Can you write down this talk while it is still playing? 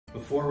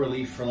Before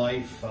Relief for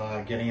Life,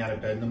 getting out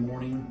of bed in the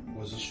morning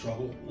was a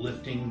struggle.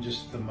 Lifting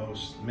just the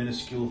most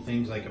minuscule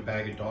things like a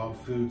bag of dog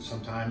food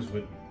sometimes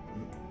would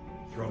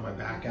throw my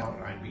back out,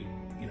 and I'd be,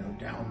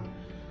 down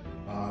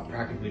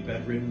practically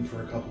bedridden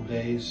for a couple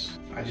days.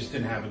 I just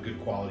didn't have a good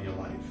quality of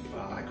life.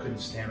 I couldn't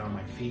stand on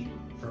my feet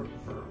for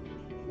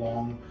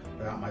long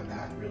without my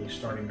back really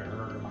starting to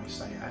hurt or my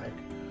sciatic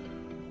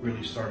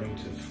really starting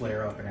to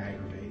flare up and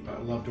aggravate. But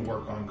I love to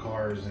work on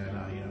cars and,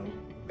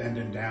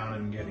 bending down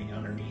and getting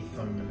underneath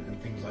them and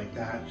things like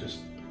that.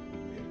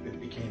 It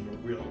became a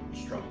real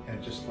struggle, and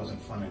it just wasn't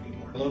fun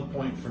anymore. The low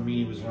point for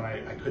me was when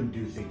I couldn't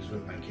do things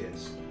with my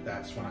kids.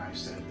 That's when I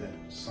said that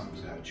something's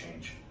got to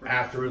change.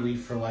 After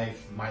Relief for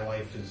Life, my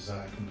life is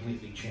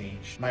completely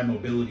changed. My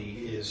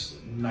mobility is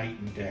night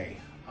and day.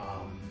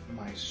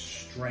 My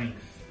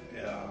strength,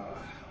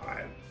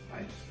 I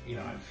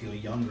feel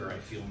younger. I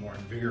feel more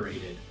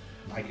invigorated.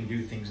 I can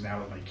do things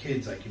now with my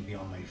kids. I can be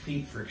on my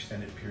feet for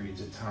extended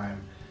periods of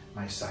time.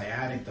 My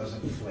sciatic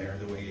doesn't flare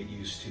the way it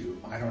used to.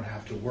 I don't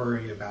have to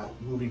worry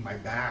about moving my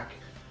back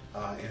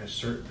in a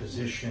certain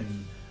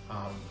position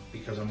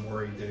because I'm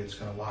worried that it's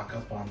going to lock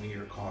up on me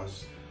or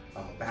cause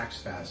back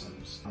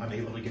spasms. I'm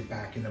able to get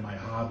back into my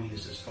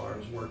hobbies as far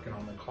as working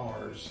on the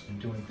cars and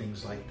doing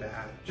things like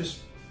that.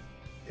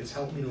 It's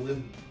helped me to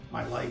live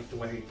my life the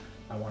way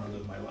I want to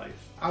live my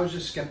life. I was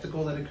just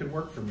skeptical that it could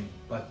work for me,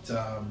 but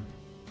at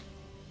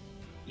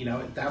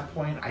that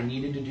point I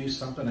needed to do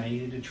something. I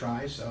needed to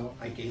try, so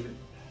I gave it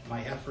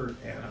my effort,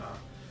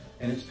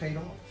 and it's paid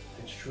off.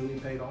 It's truly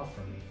paid off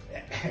for me.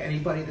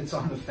 Anybody that's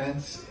on the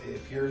fence,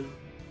 if you're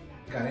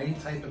got any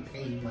type of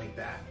pain like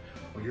that,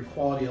 or your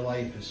quality of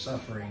life is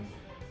suffering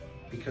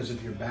because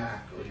of your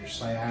back or your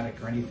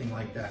sciatic or anything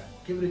like that,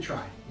 give it a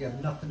try. You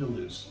have nothing to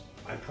lose.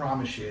 I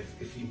promise you,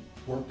 if you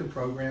work the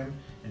program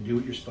and do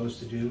what you're supposed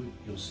to do,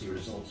 you'll see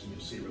results and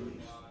you'll see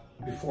relief.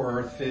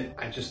 Before EarthFit,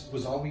 I just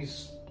was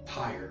always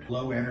tired,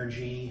 low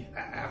energy.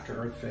 After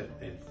EarthFit,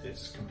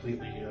 it's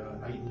completely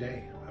night and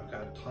day. I've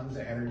got tons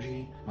of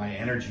energy. My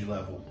energy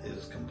level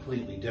is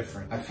completely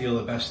different. I feel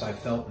the best I've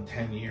felt in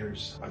 10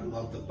 years. I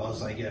love the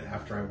buzz I get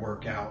after I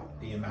work out,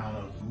 the amount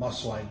of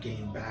muscle I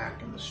gain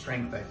back and the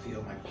strength I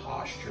feel, my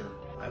posture.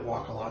 I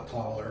walk a lot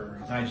taller,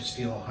 and I just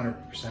feel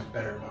 100%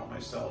 better about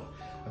myself.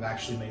 I've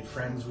actually made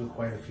friends with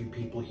quite a few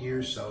people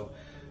here, so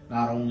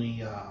not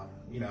only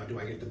do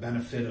I get the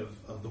benefit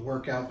of the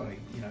workout, but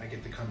I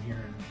get to come here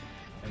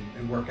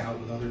and work out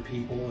with other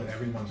people, and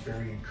everyone's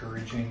very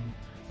encouraging.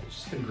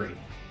 It's been great.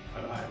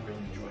 I really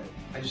enjoy it.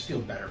 I just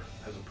feel better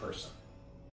as a person.